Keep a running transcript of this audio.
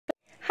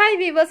Hi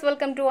viewers,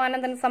 welcome to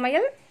Anandan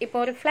Samayal. இப்போ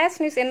ஒரு flash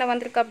news என்ன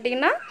வந்திருக்கு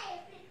அப்படினா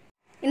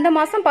இந்த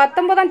மாசம்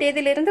 19ஆம்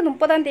தேதியில இருந்து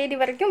 30ஆம் தேதி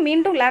வரைக்கும்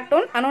மீண்டும்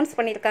லாக்டவுன் அனௌன்ஸ்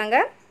பண்ணிருக்காங்க.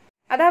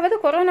 அதாவது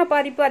கொரோனா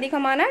பாதிப்பு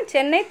அதிகமான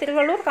சென்னை,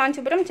 திருவள்ளூர்,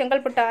 காஞ்சிபுரம்,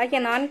 செங்கல்பட்டு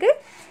ஆகிய 4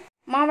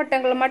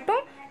 மாவட்டங்கள்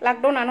மட்டும்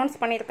லாக்டவுன் அனௌன்ஸ்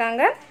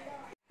பண்ணிருக்காங்க.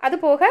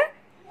 அதுபோக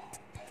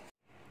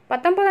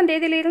 19ஆம்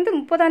தேதியில இருந்து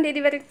 30ஆம்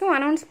தேதி வரைக்கும்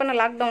அனௌன்ஸ் பண்ண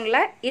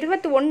லாக்டவுன்ல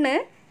 21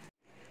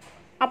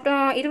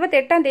 அப்புறம்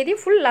 28ஆம் தேதி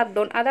ஃபுல்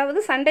லாக்டவுன்,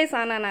 அதாவது சண்டேஸ்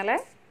ஆனனால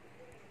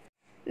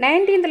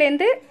 19th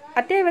இருந்து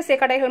அத்தியாவசிய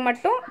கடைகள்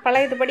மட்டும்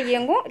பழையபடி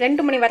இயங்கும்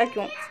 2 மணி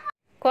வரைக்கும்.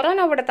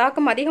 கொரோனாவோட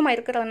தாக்கம் அதிகமாக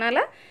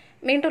இருக்கிறதுனால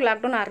மீண்டும்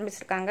லாக்டவுன்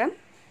ஆரம்பிச்சிருக்காங்க.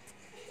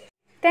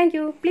 Thank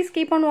you. Please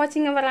keep on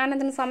watching our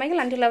Anandan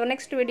Samayal until our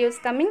next video is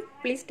coming.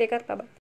 Please take care. Bye.